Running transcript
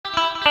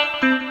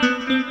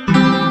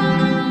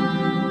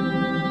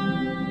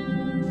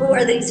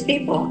are these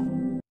people?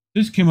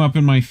 This came up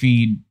in my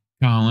feed,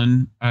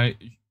 Collin.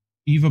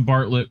 Eva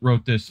Bartlett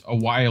wrote this a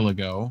while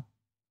ago.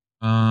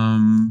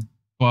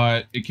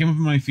 But it came up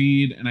in my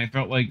feed, and I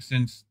felt like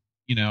since,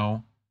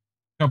 a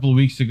couple of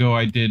weeks ago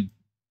I did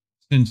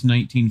since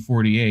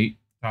 1948,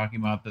 talking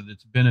about that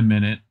it's been a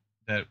minute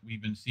that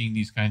we've been seeing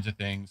these kinds of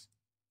things.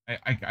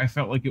 I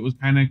felt like it was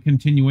kind of a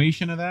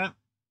continuation of that,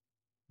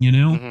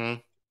 Mm-hmm.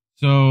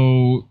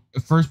 So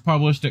first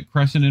published at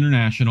Crescent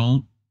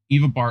International,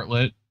 Eva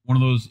Bartlett, one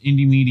of those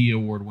Indie Media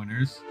Award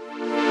winners.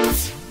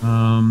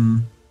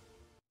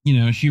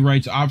 She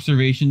writes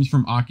observations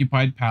from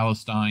occupied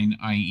Palestine,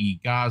 i.e.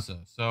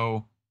 Gaza.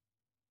 So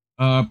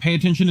pay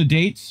attention to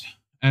dates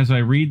as I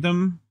read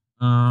them.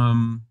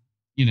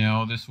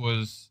 This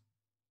was,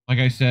 like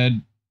I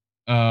said,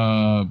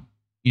 a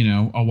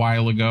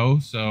while ago.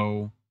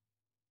 So,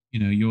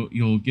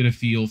 you'll get a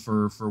feel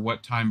for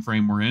what time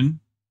frame we're in.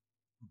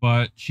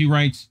 But she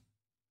writes,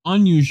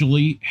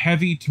 unusually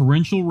heavy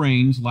torrential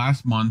rains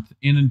last month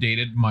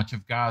inundated much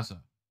of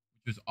Gaza,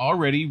 which was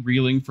already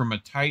reeling from a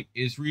tight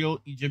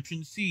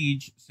Israel-Egyptian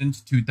siege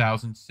since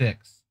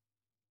 2006.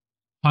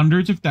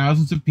 Hundreds of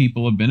thousands of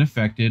people have been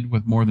affected,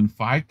 with more than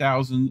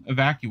 5,000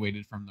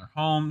 evacuated from their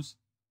homes.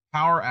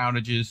 Power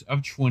outages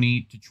of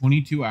 20 to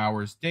 22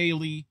 hours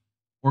daily,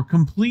 or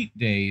complete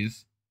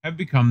days, have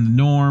become the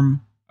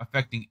norm,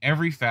 affecting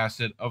every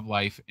facet of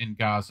life in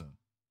Gaza.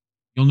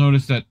 You'll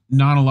notice that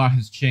not a lot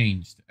has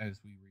changed as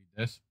we read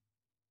this.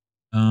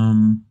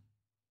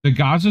 The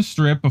Gaza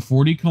Strip, a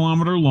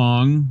 40-kilometer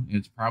long,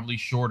 it's probably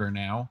shorter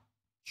now,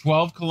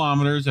 12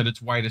 kilometers at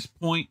its widest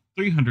point,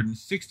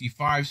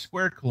 365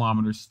 square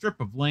kilometers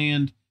strip of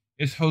land,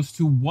 is host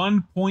to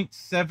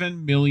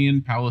 1.7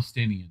 million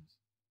Palestinians.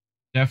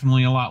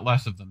 Definitely a lot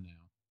less of them now.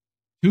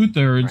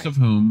 2/3 of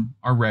whom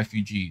are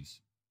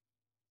refugees.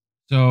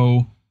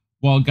 So,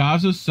 while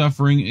Gaza's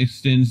suffering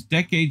extends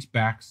decades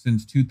back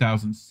since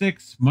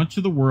 2006, much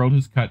of the world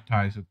has cut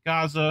ties with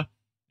Gaza,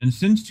 and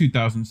since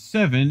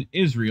 2007,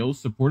 Israel,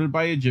 supported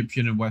by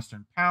Egyptian and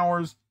Western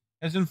powers,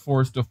 has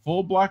enforced a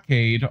full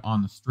blockade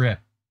on the Strip.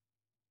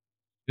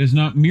 It is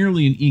not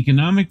merely an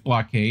economic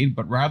blockade,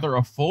 but rather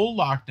a full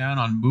lockdown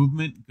on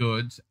movement,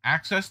 goods,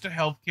 access to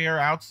healthcare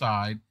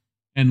outside,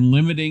 and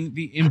limiting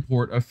the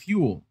import of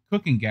fuel,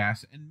 cooking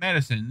gas, and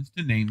medicines,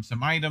 to name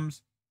some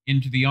items,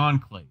 into the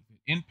enclave.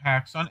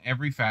 Impacts on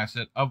every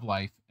facet of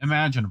life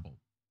imaginable.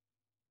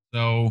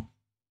 So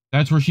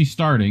that's where she's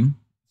starting.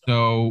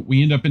 So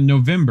we end up in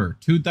November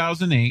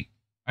 2008.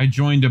 I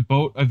joined a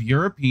boat of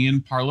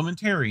European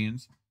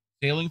parliamentarians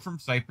sailing from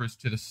Cyprus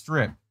to the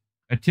Strip,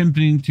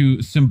 attempting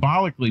to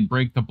symbolically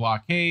break the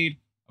blockade.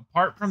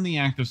 Apart from the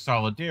act of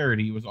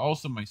solidarity, was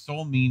also my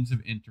sole means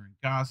of entering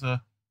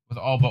Gaza, with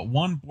all but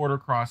one border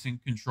crossing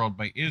controlled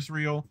by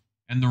Israel,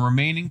 and the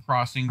remaining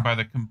crossing by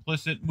the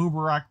complicit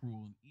Mubarak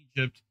rule in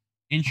Egypt.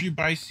 Entry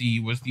by sea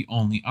was the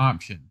only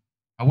option.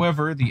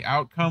 However, the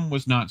outcome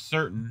was not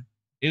certain.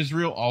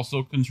 Israel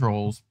also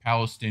controls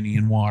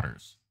Palestinian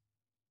waters.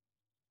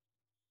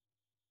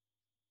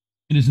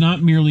 It is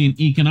not merely an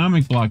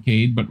economic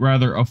blockade, but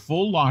rather a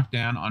full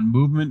lockdown on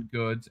movement,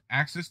 goods,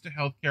 access to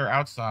healthcare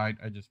outside.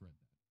 I just read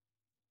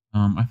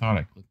that. I thought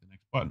I clicked the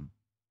next button.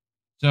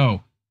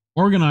 So,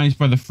 organized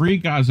by the Free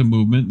Gaza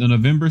movement, the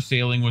November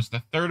sailing was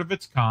the third of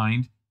its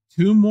kind.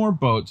 2 more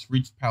boats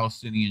reached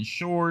Palestinian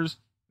shores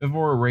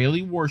before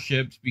Israeli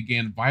warships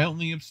began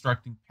violently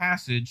obstructing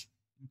passage,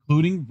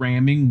 including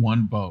ramming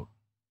one boat.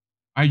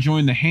 I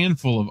joined the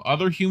handful of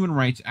other human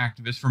rights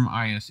activists from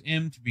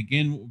ISM to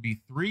begin what would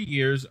be 3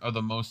 years of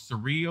the most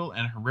surreal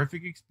and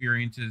horrific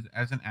experiences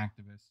as an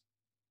activist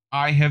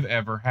I have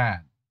ever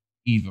had,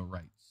 Eva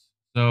writes.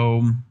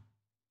 So,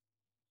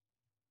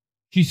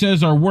 she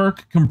says our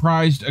work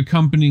comprised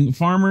accompanying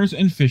farmers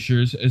and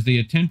fishers as they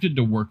attempted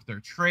to work their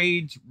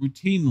trades,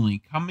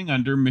 routinely coming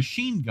under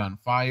machine gun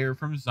fire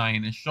from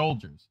Zionist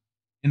soldiers.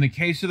 In the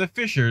case of the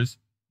fishers,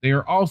 they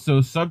are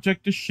also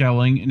subject to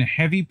shelling and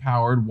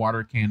heavy-powered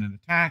water cannon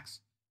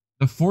attacks,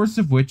 the force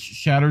of which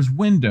shatters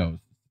windows,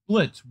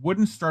 splits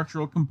wooden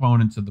structural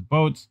components of the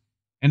boats,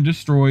 and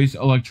destroys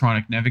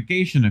electronic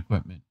navigation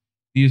equipment.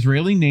 The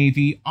Israeli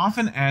Navy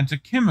often adds a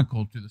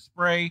chemical to the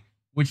spray,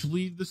 which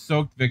leave the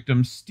soaked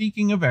victims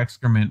steeking of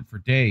excrement for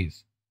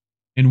days.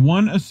 In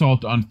one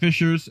assault on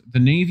fishers,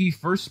 the Navy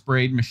first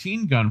sprayed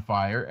machine gun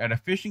fire at a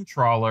fishing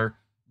trawler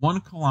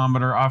 1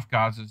 kilometer off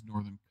Gaza's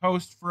northern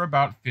coast for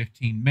about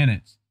 15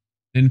 minutes,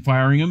 then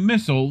firing a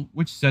missile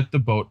which set the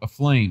boat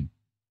aflame.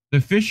 The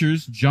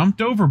fishers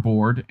jumped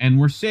overboard and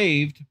were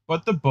saved,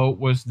 but the boat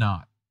was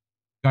not.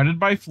 Gutted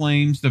by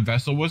flames, the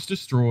vessel was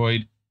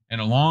destroyed, and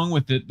along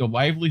with it, the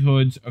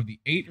livelihoods of the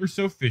 8 or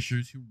so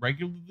fishers who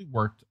regularly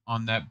worked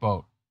on that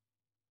boat.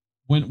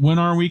 When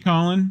are we,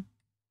 Collin?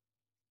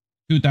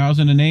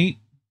 2008?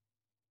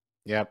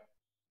 Yep.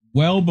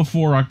 Well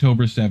before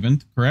October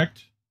 7th,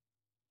 correct?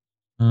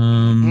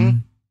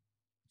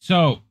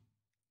 So,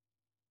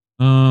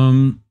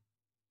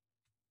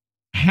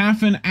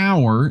 half an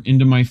hour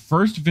into my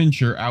first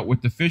venture out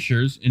with the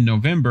fishers in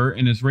November,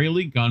 an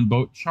Israeli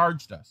gunboat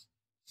charged us,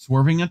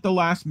 swerving at the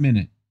last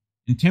minute.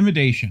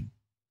 Intimidation.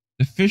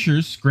 The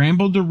fishers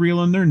scrambled to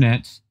reel in their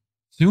nets.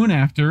 Soon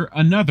after,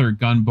 another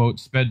gunboat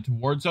sped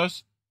towards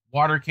us,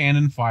 water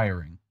cannon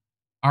firing.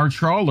 Our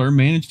trawler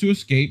managed to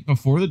escape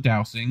before the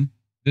dousing.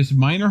 This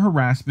minor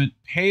harassment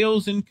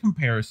pales in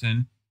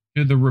comparison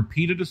to the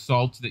repeated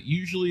assaults that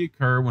usually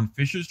occur when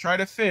fishers try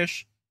to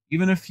fish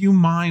even a few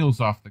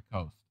miles off the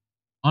coast.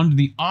 Under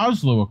the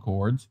Oslo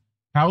Accords,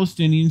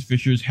 Palestinian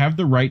fishers have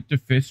the right to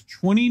fish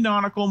 20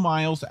 nautical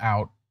miles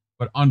out,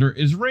 but under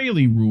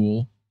Israeli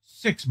rule,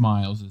 6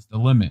 miles is the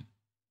limit.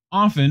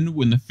 Often,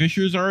 when the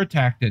fishers are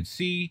attacked at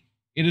sea,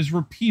 it is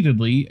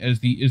repeatedly as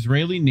the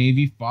Israeli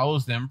Navy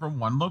follows them from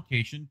one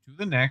location to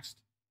the next,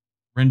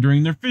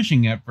 rendering their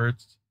fishing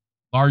efforts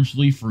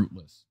largely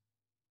fruitless.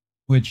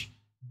 Which,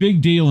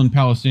 big deal in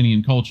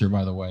Palestinian culture,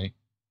 by the way.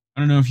 I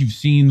don't know if you've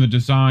seen the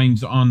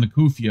designs on the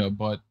kufia,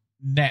 but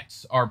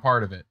nets are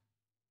part of it.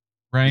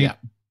 Right? Yeah.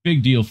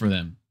 Big deal for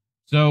them.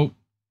 So,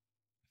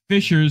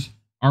 fishers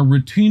are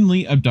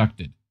routinely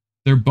abducted.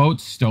 Their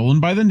boats stolen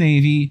by the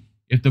Navy.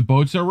 If the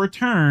boats are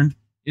returned,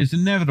 is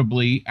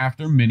inevitably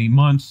after many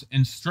months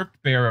and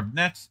stripped bare of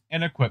nets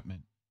and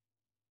equipment.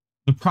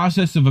 The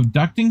process of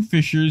abducting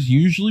fishers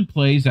usually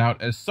plays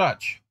out as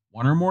such.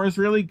 One or more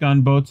Israeli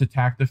gunboats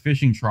attack the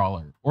fishing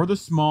trawler, or the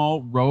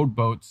small rowed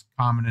boats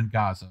common in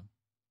Gaza,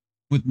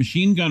 with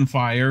machine gun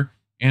fire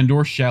and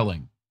or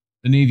shelling.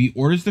 The Navy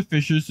orders the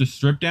fishers to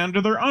strip down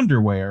to their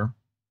underwear,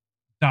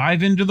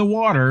 dive into the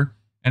water,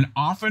 and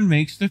often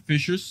makes the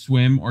fishers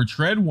swim or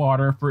tread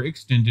water for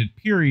extended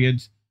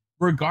periods.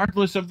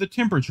 Regardless of the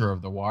temperature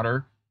of the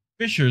water,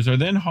 fishers are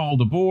then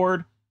hauled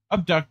aboard,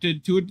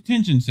 abducted to a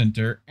detention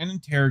center, and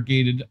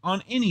interrogated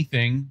on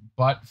anything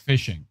but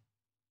fishing.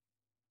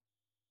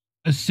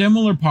 A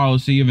similar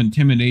policy of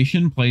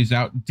intimidation plays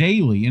out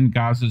daily in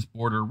Gaza's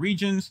border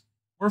regions,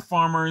 where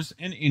farmers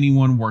and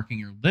anyone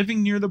working or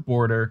living near the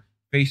border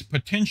face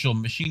potential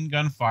machine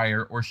gun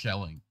fire or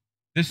shelling.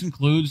 This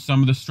includes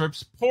some of the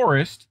Strip's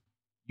poorest,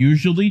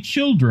 usually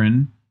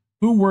children,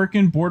 who work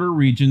in border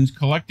regions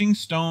collecting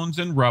stones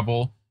and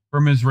rubble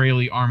from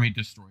Israeli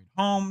army-destroyed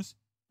homes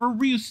for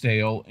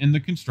resale in the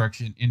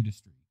construction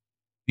industry.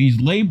 These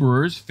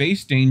laborers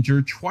face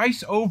danger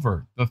twice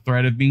over: the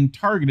threat of being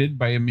targeted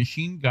by a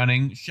machine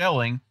gunning,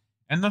 shelling,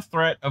 and the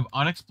threat of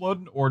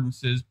unexploded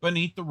ordnances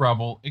beneath the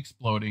rubble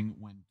exploding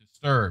when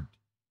disturbed.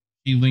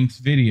 She links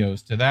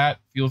videos to that.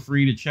 Feel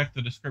free to check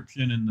the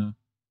description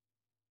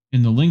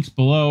in the links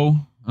below.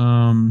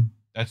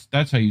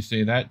 That's how you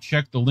say that.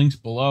 Check the links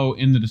below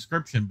in the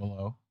description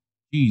below.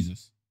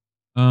 Jesus.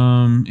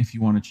 If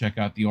you want to check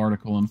out the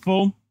article in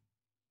full.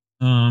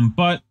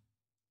 But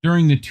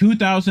during the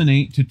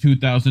 2008 to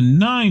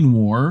 2009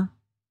 war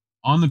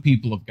on the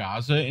people of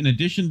Gaza, in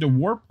addition to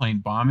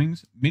warplane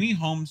bombings, many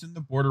homes in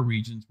the border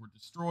regions were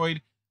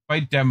destroyed by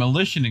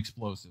demolition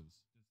explosives.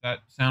 Does that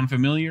sound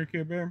familiar,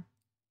 Care Bear?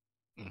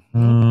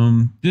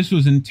 This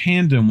was in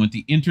tandem with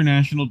the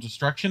international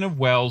destruction of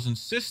wells and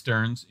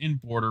cisterns in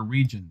border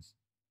regions.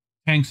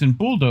 Tanks and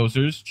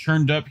bulldozers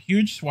churned up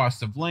huge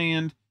swaths of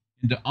land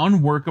into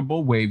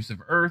unworkable waves of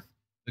earth.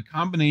 The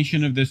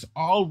combination of this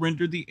all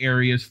rendered the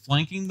areas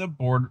flanking the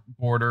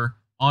border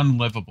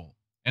unlivable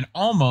and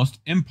almost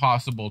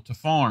impossible to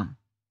farm.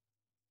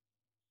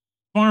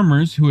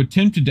 Farmers who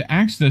attempted to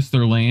access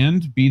their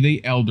land, be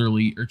they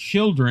elderly or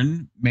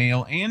children,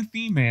 male and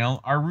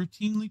female, are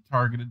routinely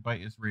targeted by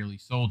Israeli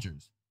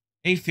soldiers.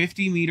 A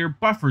 50-meter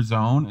buffer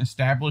zone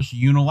established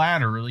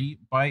unilaterally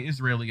by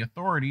Israeli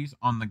authorities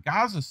on the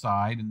Gaza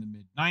side in the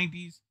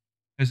mid-90s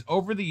has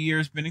over the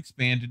years been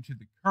expanded to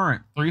the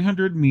current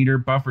 300-meter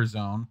buffer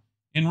zone.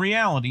 In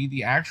reality,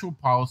 the actual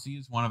policy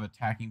is one of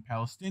attacking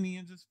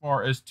Palestinians as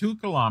far as 2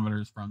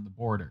 kilometers from the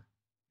border.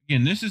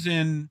 Again, this is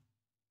in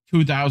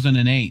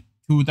 2008,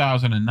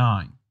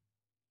 2009,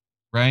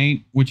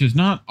 right? Which is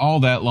not all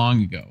that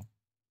long ago.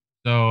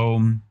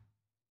 So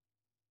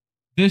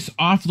this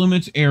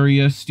off-limits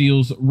area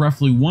steals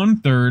roughly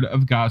 1/3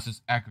 of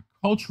Gaza's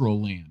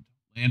agricultural land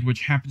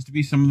which happens to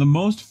be some of the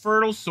most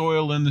fertile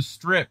soil in the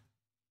Strip.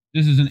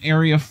 This is an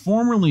area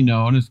formerly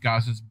known as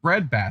Gaza's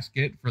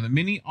breadbasket for the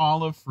many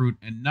olive, fruit,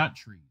 and nut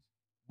trees,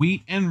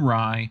 wheat and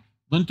rye,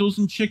 lentils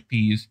and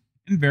chickpeas,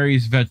 and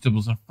various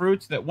vegetables and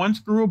fruits that once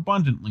grew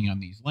abundantly on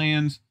these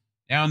lands.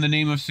 Now, in the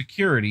name of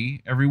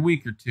security, every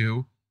week or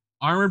two,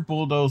 armored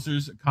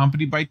bulldozers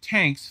accompanied by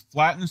tanks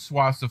flatten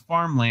swaths of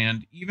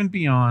farmland even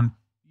beyond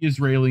the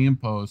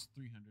Israeli-imposed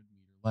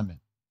 300-meter limit.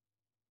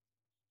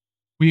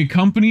 We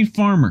accompanied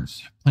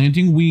farmers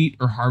planting wheat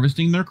or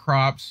harvesting their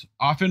crops,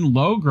 often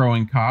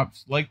low-growing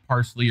crops like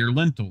parsley or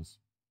lentils.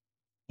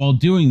 While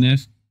doing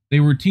this, they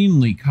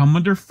routinely come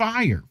under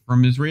fire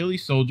from Israeli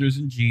soldiers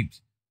in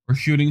jeeps or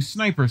shooting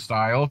sniper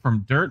style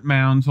from dirt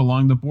mounds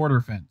along the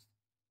border fence.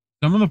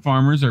 Some of the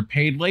farmers are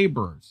paid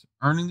laborers,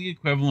 earning the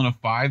equivalent of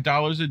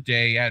 $5 a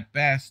day at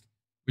best,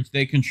 which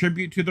they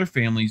contribute to their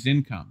families'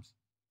 incomes.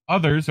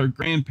 Others are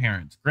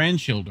grandparents,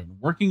 grandchildren,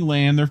 working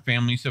land their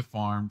families have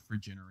farmed for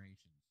generations.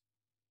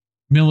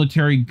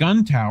 Military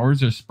gun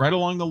towers are spread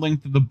along the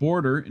length of the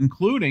border,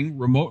 including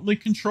remotely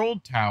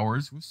controlled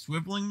towers with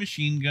swiveling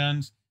machine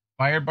guns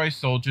fired by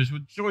soldiers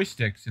with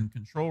joysticks in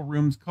control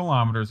rooms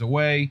kilometers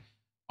away.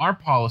 Our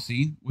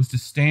policy was to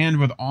stand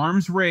with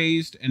arms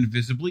raised and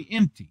visibly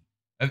empty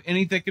of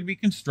any that could be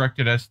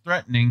constructed as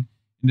threatening,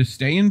 and to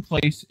stay in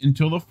place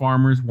until the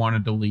farmers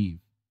wanted to leave.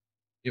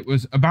 It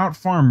was about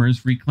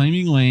farmers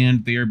reclaiming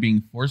land they are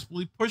being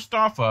forcibly pushed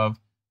off of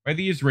by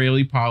the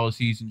Israeli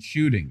policies and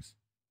shootings.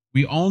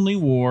 We only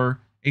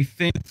wore a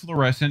thin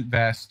fluorescent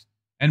vest,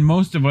 and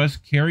most of us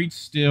carried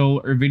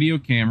still or video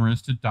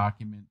cameras to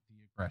document the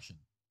aggression.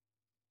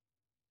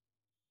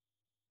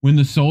 When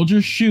the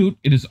soldiers shoot,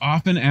 it is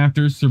often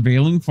after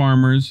surveilling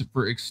farmers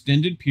for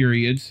extended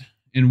periods.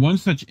 In one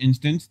such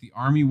instance, the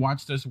army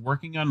watched us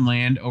working on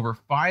land over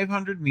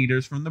 500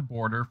 meters from the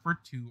border for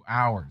 2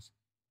 hours,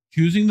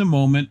 choosing the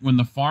moment when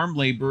the farm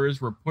laborers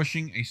were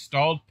pushing a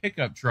stalled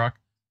pickup truck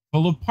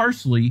full of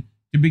parsley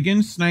to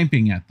begin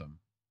sniping at them.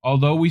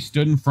 Although we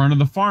stood in front of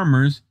the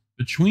farmers,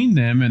 between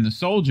them and the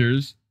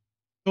soldiers,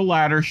 the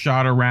latter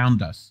shot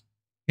around us,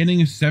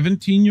 hitting a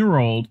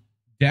 17-year-old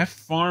deaf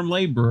farm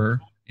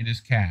laborer in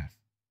his calf.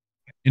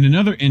 In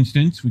another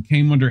instance, we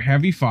came under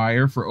heavy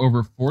fire for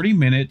over 40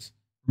 minutes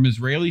from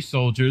Israeli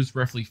soldiers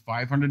roughly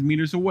 500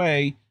 meters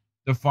away.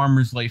 The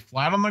farmers lay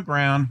flat on the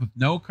ground with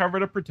no cover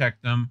to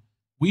protect them.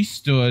 We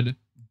stood,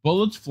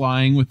 bullets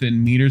flying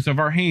within meters of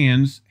our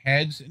hands,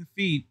 heads, and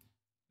feet.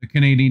 The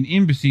Canadian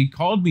embassy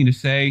called me to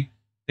say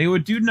they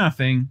would do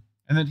nothing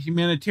and that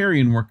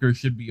humanitarian workers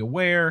should be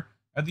aware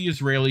of the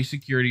Israeli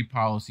security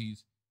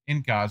policies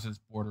in Gaza's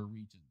border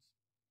regions.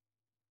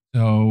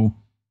 So,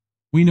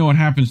 we know what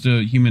happens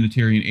to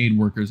humanitarian aid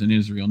workers in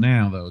Israel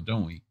now, though,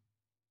 don't we?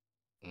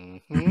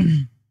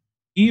 Mm-hmm.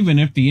 Even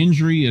if the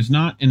injury is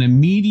not an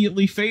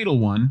immediately fatal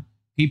one,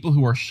 people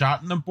who are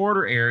shot in the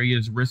border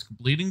areas risk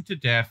bleeding to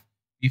death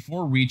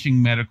before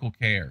reaching medical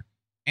care.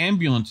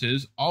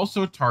 Ambulances,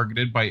 also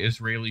targeted by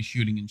Israeli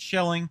shooting and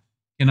shelling,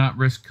 cannot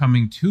risk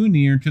coming too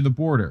near to the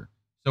border.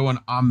 So an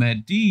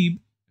Ahmed Deeb,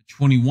 a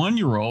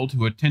 21-year-old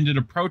who attended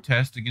a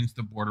protest against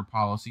the border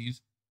policies,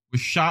 was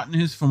shot in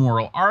his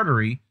femoral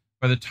artery.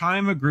 By the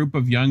time a group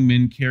of young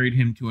men carried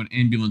him to an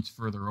ambulance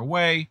further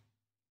away,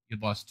 he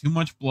had lost too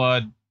much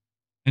blood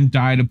and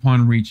died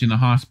upon reaching the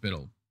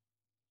hospital.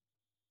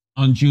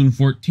 On June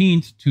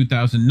 14,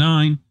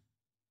 2009,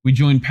 we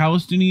joined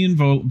Palestinian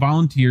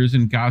volunteers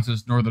in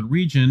Gaza's northern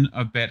region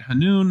of Bet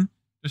Hanun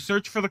to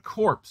search for the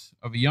corpse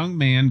of a young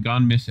man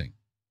gone missing.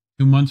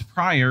 2 months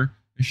prior,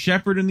 a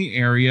shepherd in the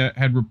area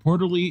had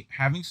reportedly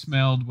having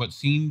smelled what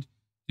seemed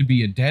to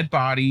be a dead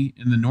body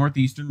in the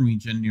northeastern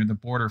region near the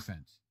border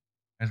fence.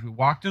 As we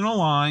walked in a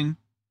line,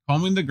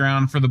 combing the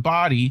ground for the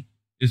body,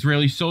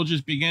 Israeli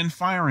soldiers began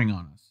firing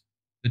on us.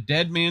 The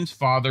dead man's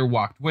father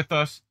walked with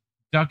us,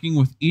 ducking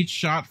with each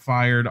shot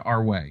fired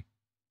our way.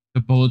 The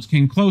bullets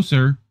came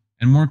closer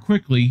and more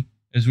quickly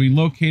as we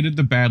located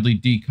the badly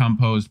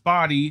decomposed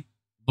body,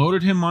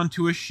 loaded him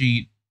onto a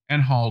sheet,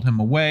 and hauled him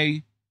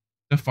away,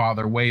 the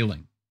father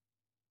wailing.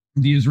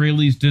 The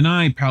Israelis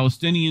deny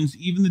Palestinians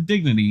even the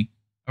dignity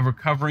of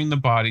recovering the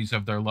bodies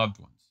of their loved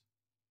ones.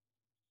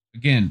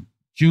 Again,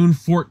 June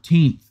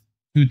 14th,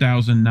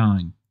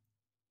 2009.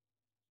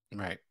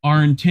 Right.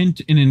 Our intent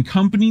in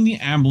accompanying the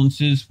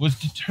ambulances was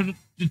to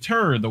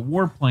deter the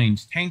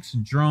warplanes, tanks,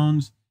 and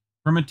drones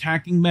from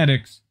attacking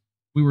medics.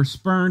 We were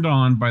spurred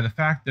on by the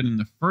fact that in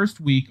the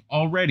first week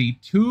already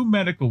 2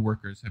 medical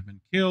workers have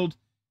been killed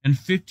and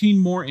 15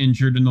 more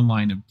injured in the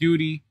line of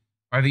duty.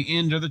 By the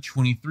end of the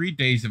 23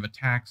 days of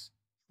attacks,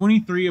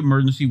 23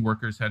 emergency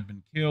workers had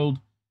been killed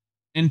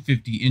and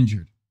 50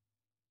 injured.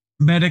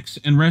 Medics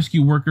and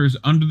rescue workers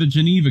under the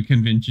Geneva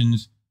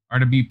Conventions are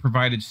to be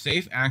provided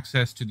safe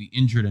access to the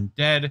injured and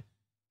dead.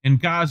 In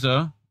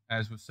Gaza,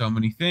 as with so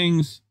many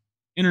things,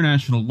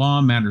 international law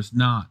matters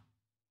not,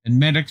 and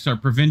medics are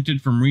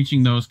prevented from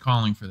reaching those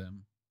calling for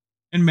them,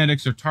 and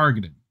medics are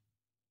targeted,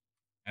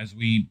 as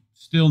we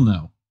still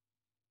know.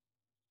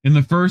 In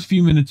the first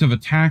few minutes of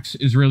attacks,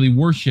 Israeli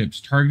warships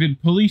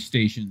targeted police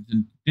stations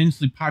in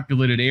densely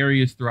populated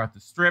areas throughout the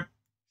Strip.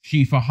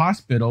 Shifa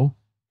Hospital,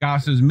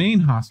 Gaza's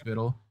main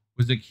hospital,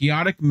 was a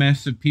chaotic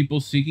mess of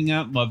people seeking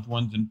out loved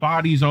ones and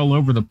bodies all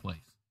over the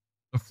place.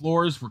 The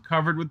floors were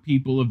covered with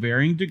people of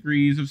varying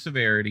degrees of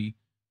severity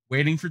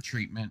waiting for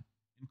treatment,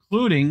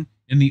 including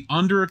in the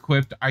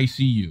under-equipped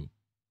ICU.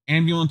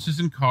 Ambulances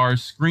and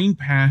cars screened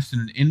past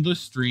in an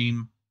endless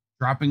stream,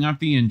 dropping off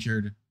the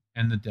injured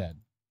and the dead.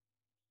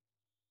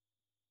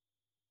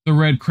 The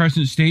Red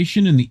Crescent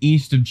Station in the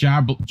east of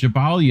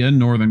Jabalia,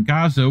 northern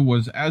Gaza,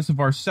 was, as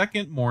of our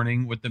second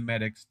morning with the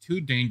medics,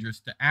 too dangerous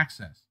to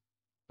access.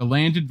 The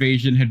land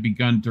invasion had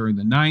begun during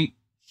the night,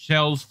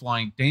 shells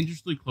flying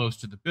dangerously close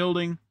to the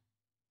building.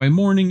 By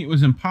morning, it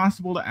was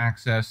impossible to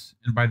access,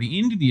 and by the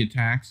end of the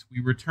attacks, we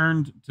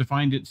returned to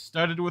find it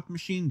studded with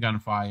machine gun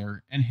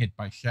fire and hit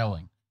by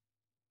shelling.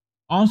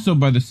 Also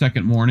by the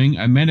second morning,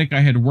 a medic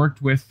I had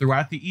worked with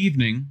throughout the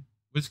evening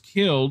was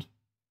killed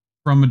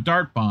from a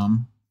dart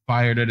bomb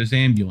fired at his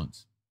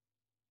ambulance.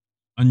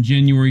 On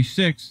January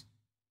 6th,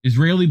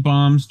 Israeli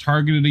bombs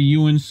targeted a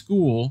UN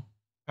school,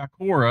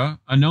 Fakora,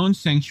 a known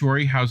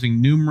sanctuary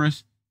housing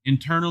numerous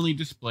internally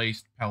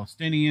displaced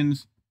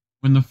Palestinians.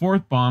 When the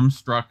fourth bomb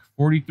struck,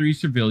 43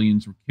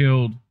 civilians were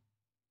killed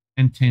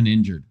and 10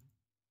 injured.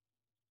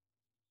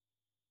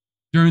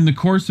 During the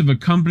course of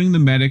accompanying the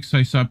medics,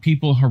 I saw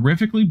people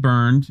horrifically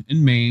burned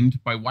and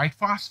maimed by white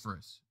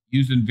phosphorus,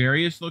 used in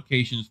various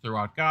locations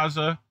throughout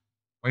Gaza.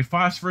 White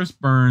phosphorus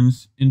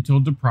burns until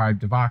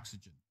deprived of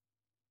oxygen.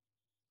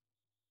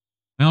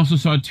 I also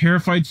saw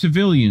terrified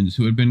civilians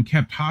who had been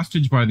kept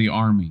hostage by the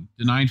army,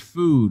 denied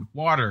food,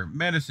 water,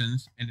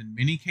 medicines, and in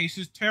many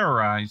cases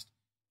terrorized,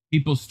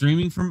 people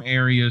streaming from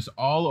areas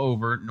all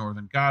over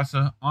northern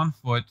Gaza on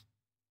foot,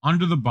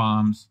 under the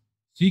bombs,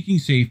 seeking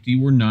safety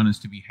where none is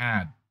to be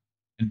had.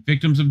 And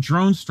victims of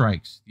drone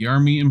strikes, the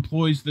army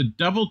employs the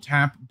double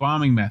tap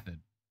bombing method.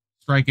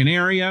 Strike an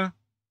area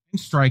and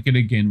strike it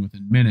again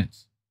within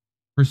minutes.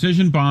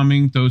 Precision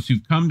bombing those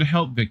who've come to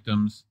help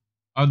victims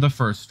of the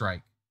first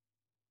strike.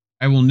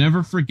 I will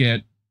never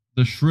forget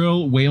the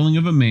shrill wailing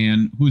of a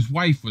man whose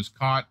wife was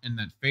caught in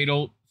that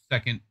fatal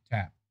second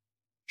tap,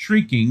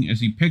 shrieking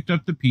as he picked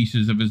up the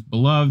pieces of his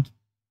beloved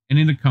and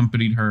it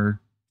accompanied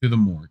her to the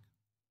morgue.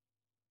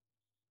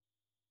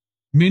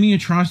 Many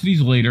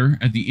atrocities later,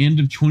 at the end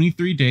of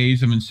 23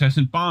 days of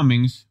incessant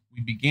bombings,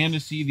 we began to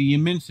see the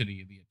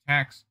immensity of the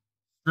attacks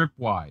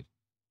strip-wide.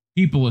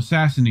 People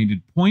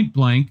assassinated point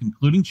blank,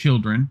 including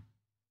children,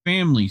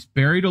 families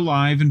buried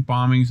alive in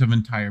bombings of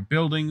entire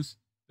buildings,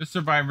 the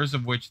survivors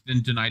of which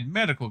then denied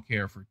medical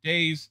care for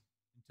days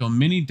until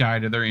many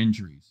died of their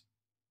injuries.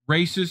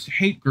 Racist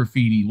hate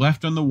graffiti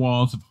left on the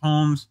walls of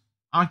homes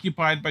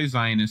occupied by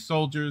Zionist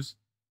soldiers,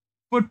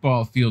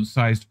 football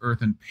field-sized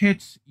earthen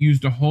pits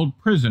used to hold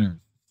prisoners,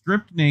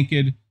 stripped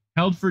naked,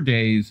 held for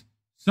days,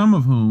 some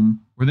of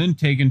whom were then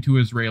taken to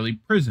Israeli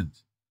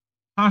prisons.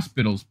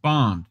 Hospitals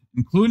bombed,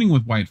 including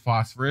with white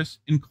phosphorus,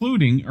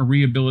 including a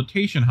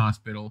rehabilitation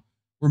hospital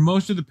where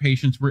most of the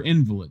patients were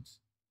invalids,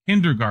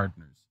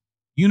 kindergartners,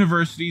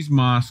 universities,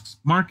 mosques,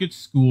 markets,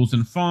 schools,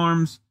 and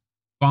farms,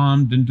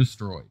 bombed and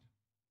destroyed.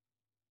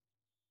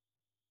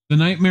 The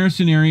nightmare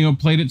scenario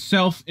played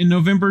itself in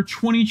November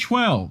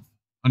 2012,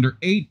 under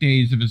 8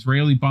 days of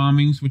Israeli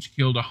bombings which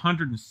killed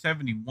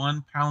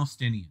 171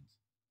 Palestinians.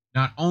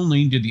 Not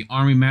only did the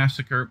army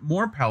massacre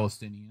more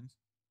Palestinians,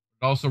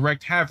 but also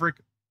wreaked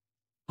havoc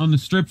on the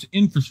Strip's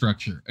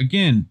infrastructure,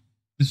 again,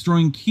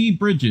 destroying key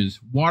bridges,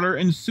 water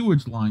and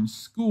sewage lines,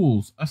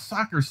 schools, a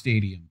soccer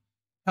stadium,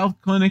 health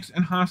clinics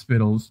and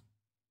hospitals,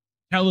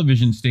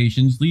 television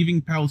stations,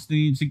 leaving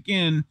Palestinians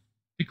again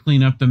to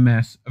clean up the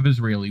mess of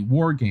Israeli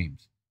war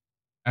games.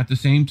 At the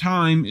same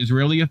time,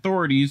 Israeli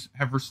authorities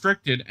have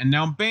restricted and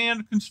now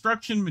banned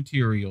construction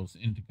materials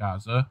into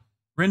Gaza,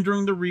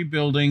 rendering the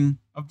rebuilding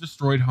of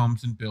destroyed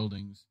homes and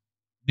buildings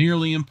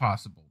nearly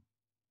impossible.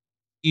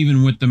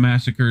 Even without the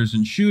massacres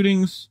and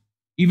shootings,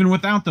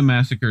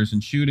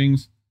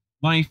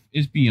 life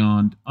is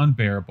beyond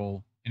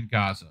unbearable in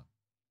Gaza.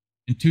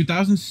 In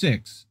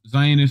 2006,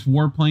 Zionist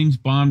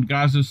warplanes bombed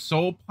Gaza's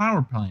sole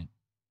power plant,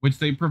 which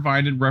they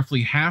provided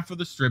roughly half of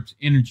the Strip's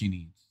energy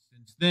needs.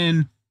 Since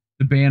then,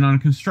 the ban on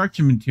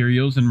construction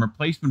materials and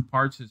replacement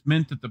parts has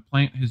meant that the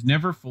plant has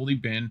never fully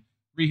been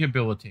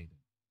rehabilitated.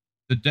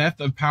 The death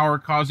of power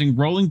causing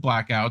rolling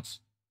blackouts.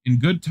 In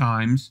good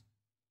times,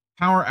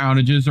 power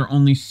outages are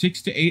only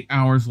 6 to 8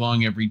 hours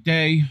long every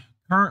day.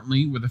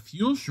 Currently, with a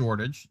fuel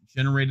shortage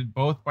generated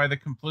both by the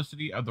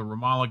complicity of the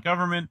Ramallah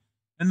government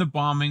and the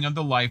bombing of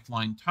the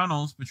lifeline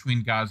tunnels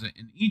between Gaza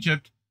and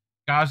Egypt,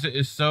 Gaza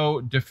is so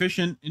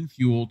deficient in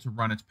fuel to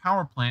run its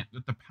power plant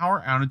that the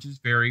power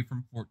outages vary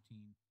from 14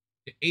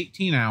 to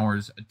 18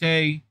 hours a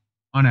day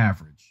on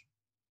average.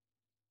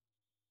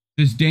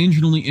 This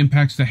dangerously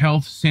impacts the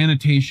health,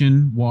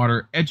 sanitation,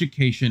 water,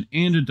 education,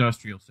 and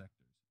industrial sectors.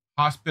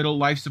 Hospital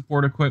life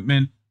support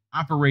equipment,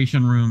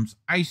 operation rooms,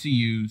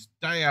 ICUs,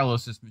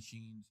 dialysis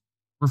machines,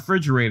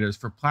 refrigerators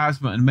for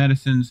plasma and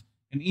medicines,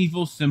 and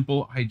even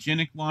simple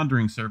hygienic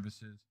laundering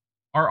services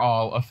are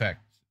all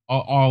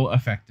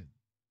affected.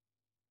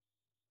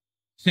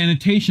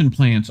 Sanitation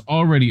plants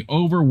already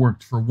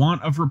overworked for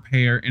want of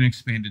repair and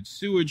expanded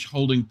sewage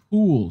holding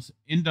pools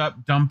end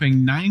up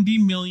dumping 90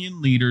 million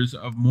liters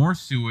of more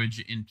sewage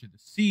into the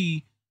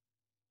sea.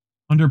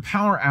 Under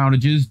power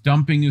outages,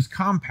 dumping is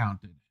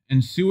compounded,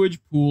 and sewage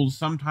pools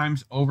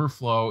sometimes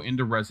overflow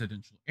into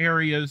residential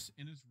areas,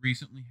 and has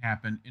recently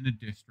happened in a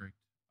district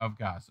of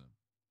Gaza.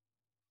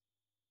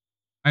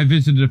 I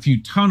visited a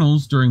few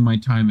tunnels during my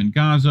time in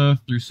Gaza.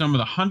 Through some of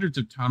the hundreds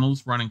of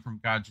tunnels running from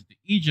Gaza to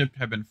Egypt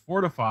have been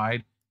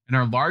fortified and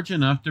are large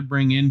enough to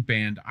bring in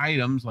banned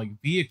items like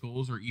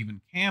vehicles or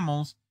even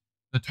camels.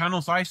 The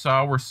tunnels I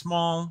saw were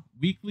small,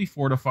 weakly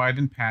fortified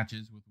in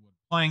patches with wood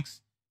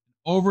planks,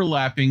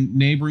 overlapping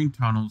neighboring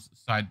tunnels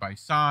side by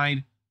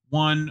side,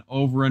 one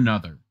over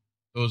another.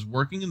 Those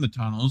working in the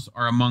tunnels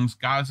are amongst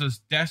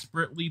Gaza's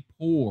desperately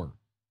poor,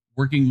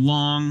 working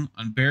long,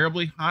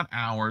 unbearably hot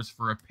hours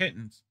for a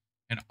pittance,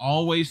 and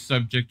always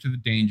subject to the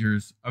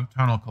dangers of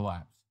tunnel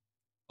collapse,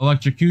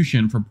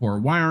 electrocution for poor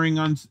wiring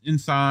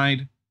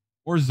inside,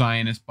 or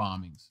Zionist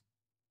bombings.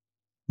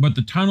 But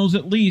the tunnels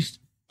at least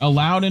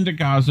allowed into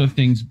Gaza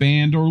things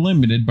banned or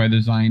limited by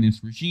the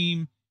Zionist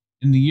regime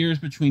in the years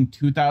between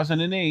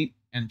 2008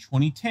 and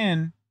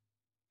 2010.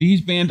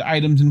 These banned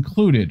items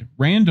included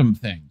random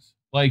things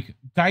like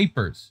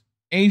diapers,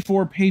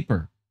 A4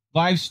 paper,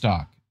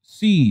 livestock,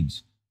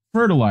 seeds,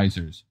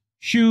 fertilizers,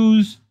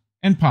 shoes,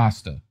 and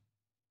pasta.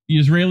 The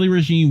Israeli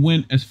regime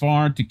went as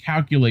far to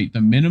calculate the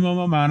minimum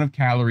amount of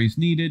calories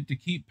needed to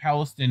keep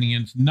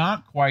Palestinians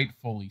not quite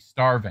fully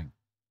starving.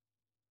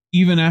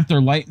 Even after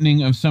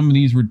lightening of some of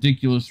these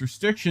ridiculous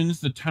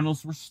restrictions, the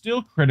tunnels were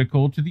still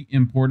critical to the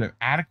import of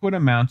adequate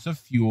amounts of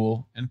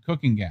fuel and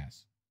cooking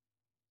gas.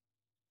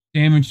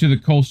 Damage to the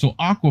coastal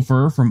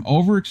aquifer from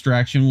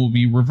over-extraction will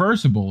be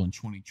reversible in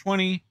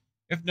 2020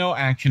 if no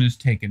action is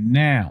taken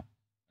now.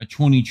 A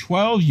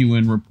 2012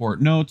 UN report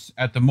notes,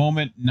 at the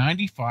moment,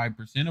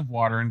 95% of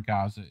water in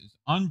Gaza is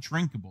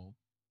undrinkable,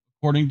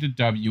 according to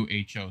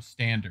WHO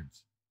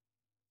standards.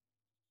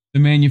 The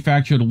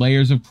manufactured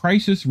layers of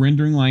crisis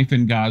rendering life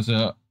in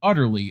Gaza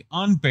utterly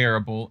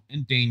unbearable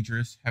and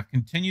dangerous have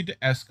continued to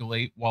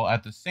escalate, while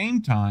at the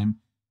same time,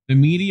 the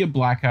media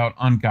blackout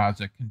on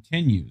Gaza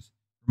continues.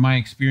 From my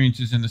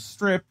experiences in the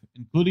Strip,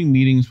 including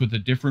meetings with the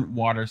different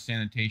water,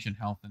 sanitation,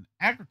 health, and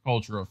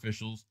agriculture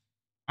officials,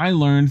 I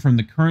learned from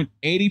the current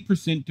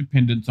 80%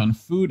 dependence on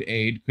food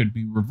aid could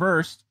be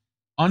reversed,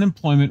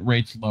 unemployment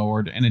rates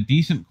lowered, and a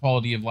decent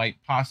quality of life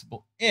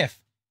possible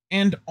if,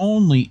 and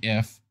only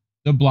if,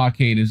 the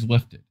blockade is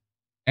lifted,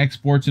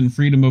 exports and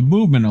freedom of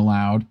movement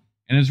allowed,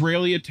 and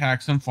Israeli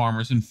attacks on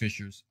farmers and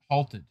fishers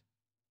halted.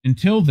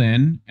 Until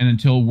then, and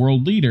until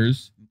world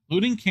leaders,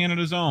 including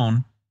Canada's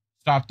own,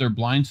 stop their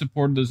blind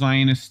support of the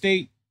Zionist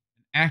state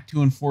and act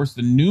to enforce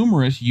the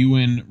numerous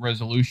UN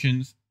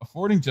resolutions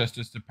affording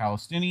justice to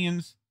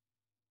Palestinians,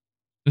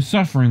 the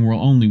suffering will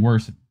only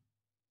worsen.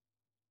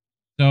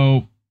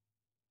 So,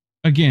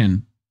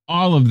 again,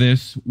 all of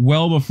this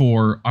well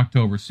before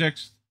October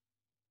 6th.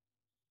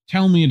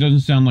 Tell me it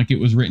doesn't sound like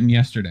it was written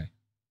yesterday.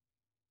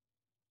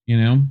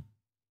 You know?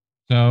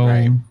 So,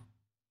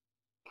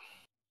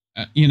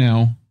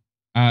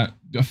 right.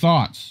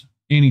 Thoughts,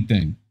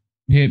 anything,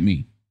 hit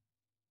me.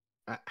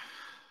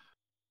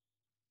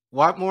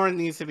 What more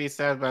needs to be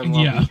said than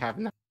what we have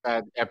not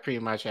said pretty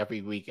much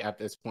every week at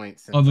this point?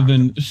 Other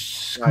than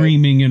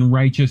screaming in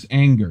righteous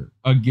anger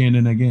again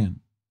and again.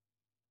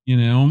 You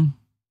know?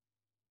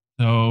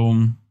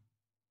 So,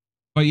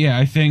 but yeah,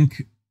 I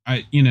think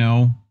it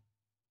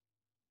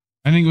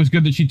was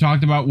good that she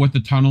talked about what the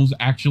tunnel's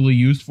actually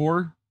used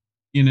for,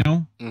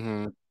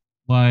 Mm-hmm.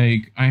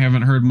 Like, I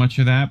haven't heard much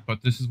of that,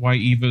 but this is why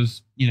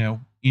Eva's,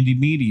 indie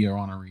media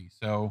honoree.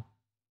 So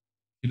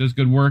she does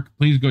good work.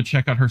 Please go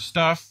check out her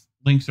stuff.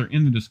 Links are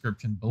in the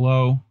description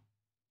below.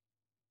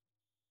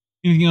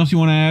 Anything else you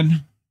want to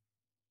add?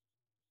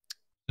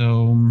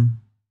 So,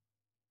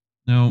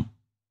 no.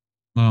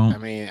 Well, I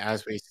mean,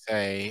 as we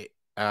say,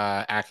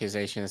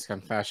 accusation is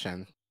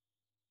confession.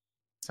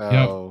 So,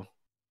 yep.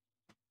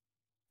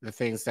 The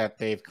things that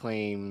they've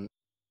claimed,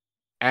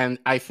 and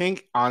I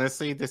think,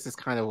 honestly, this is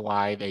kind of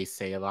why they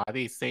say a lot of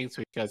these things,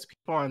 because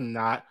people are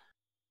not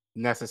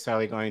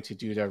necessarily going to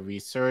do their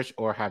research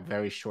or have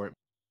very short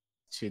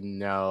to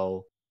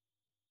know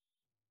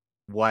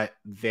what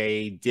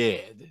they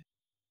did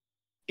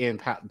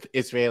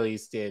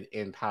Israelis did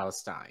in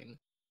Palestine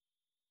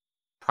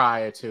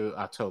prior to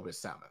October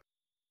 7th.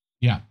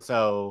 Yeah.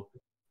 So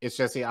it's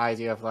just the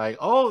idea of like,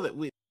 oh,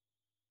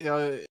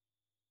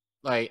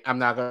 like, I'm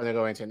not going to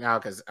go into it now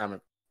because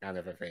I'm kind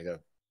of afraid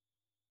of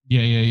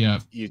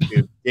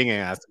YouTube dinging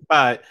us.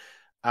 But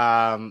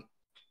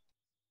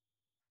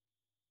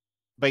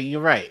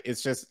you're right.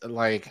 It's just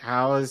like,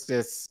 how is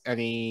this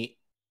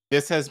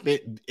this has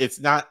been,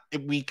 it's not,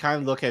 we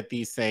kind of look at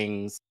these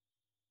things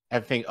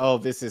and think, oh,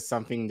 this is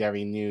something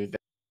very new that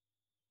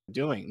they're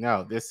doing.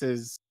 No,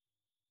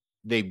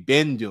 they've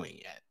been doing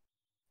it.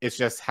 It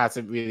just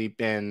hasn't really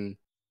been,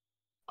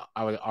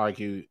 I would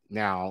argue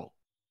now,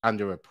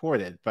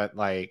 underreported. But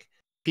like,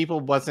 people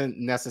wasn't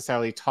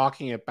necessarily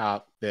talking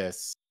about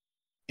this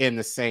in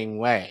the same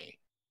way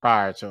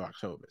prior to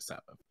October 7th.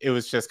 It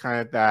was just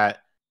kind of that,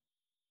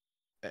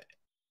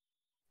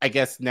 I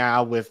guess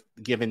now, with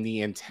given the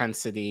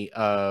intensity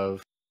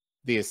of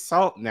the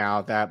assault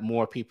now, that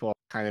more people are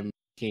kind of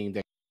making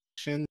the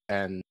connection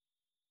and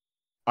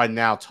are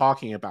now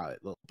talking about it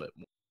a little bit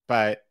more.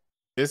 But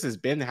this has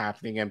been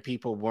happening and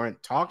people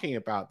weren't talking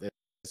about this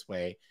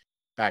way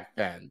back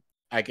then.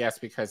 I guess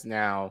because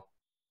now,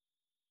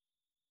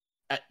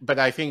 but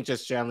I think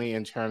just generally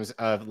in terms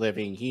of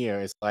living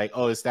here, it's like,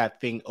 oh, it's that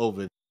thing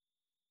over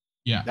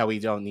there that we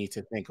don't need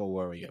to think or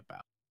worry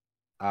about.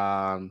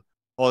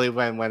 Only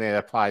when it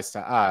applies to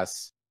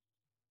us,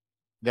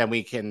 then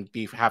we can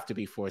have to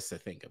be forced to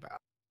think about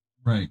it.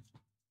 Right.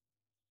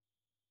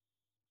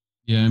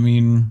 Yeah, I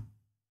mean,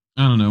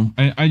 I don't know.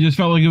 I just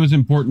felt like it was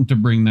important to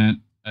bring that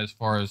as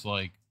far as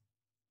like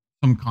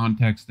some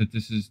context that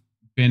this has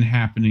been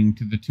happening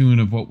to the tune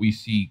of what we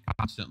see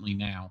constantly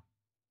now.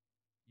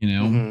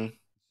 Mm-hmm.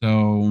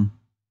 So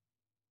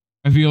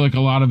I feel like a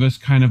lot of us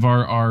kind of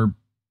our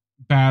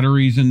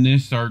batteries in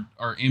this are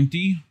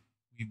empty.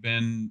 We've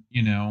been,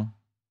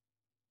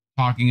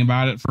 talking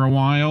about it for a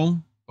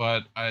while,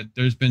 but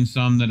there's been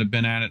some that have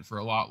been at it for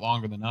a lot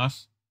longer than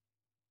us,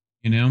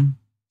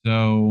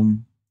 so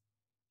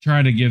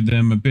try to give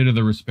them a bit of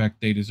the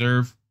respect they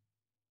deserve.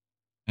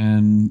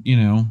 And,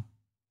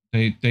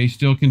 they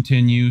still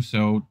continue,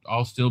 so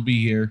I'll still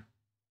be here,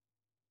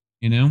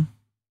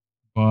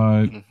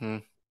 but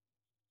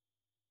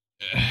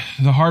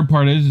the hard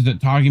part is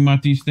that talking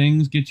about these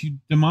things gets you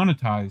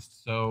demonetized.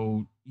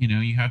 So,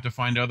 you have to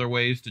find other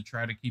ways to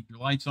try to keep your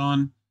lights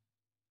on.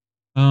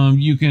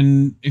 You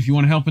can, if you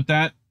want to help with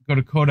that, go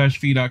to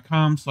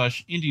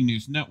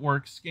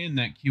ko-fi.com/indienewsnetwork, scan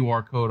that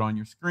QR code on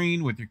your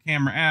screen with your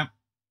camera app,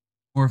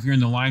 or if you're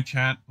in the live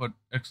chat, put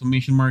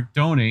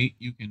 !donate.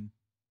 You can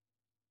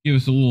give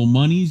us a little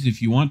monies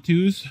if you want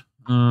to.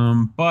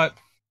 But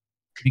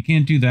if you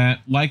can't do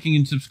that, liking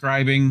and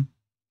subscribing,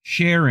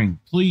 sharing,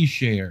 please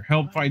share,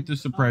 help fight the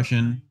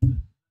suppression,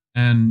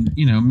 and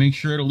make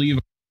sure to leave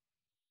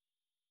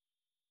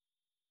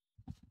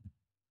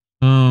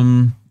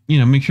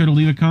make sure to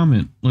leave a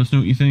comment. Let us know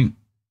what you think.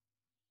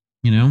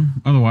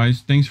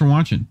 Otherwise, thanks for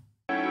watching.